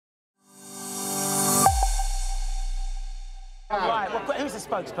who's the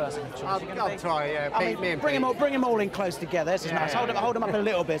spokesperson? I'll try, yeah. Bring them all in close together. This is nice. Hold them up a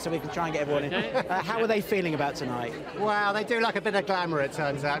little bit so we can try and get everyone in. How are they feeling about tonight? Well, they do like a bit of glamour, it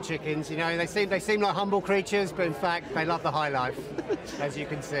turns out, chickens. You know, they seem like humble creatures, but in fact, they love the high life, as you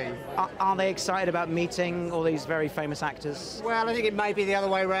can see. Are they excited about meeting all these very famous actors? Well, I think it may be the other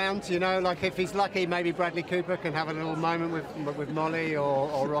way around. You know, like if he's lucky, maybe Bradley Cooper can have a little moment with Molly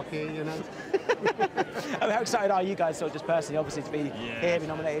or Rocky. You know. How excited are you guys, sort of just personally, obviously, to be here, be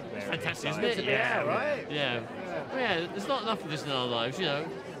nominated? Fantastic, isn't it? Yeah, right. Yeah. Yeah, there's not enough of this in our lives, you know.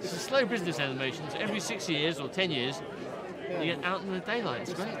 It's a slow business animations. Every 6 years or 10 years, you get out in the daylight.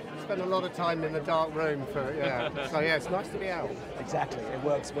 It's great. Spend a lot of time in the dark room so it's nice to be out. Exactly, it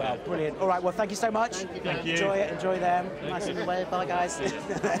works well. Brilliant. All right, well, thank you so much. Thank you. Enjoy it, enjoy them. Nice in the way. Bye, guys.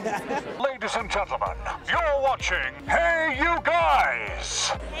 Ladies and gentlemen, you're watching Hey You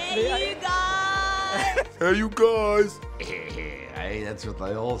Guys! Hey, you guys! Hey you guys! Hey, that's what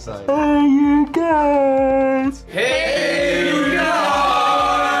they all say. Hey you guys! Hey,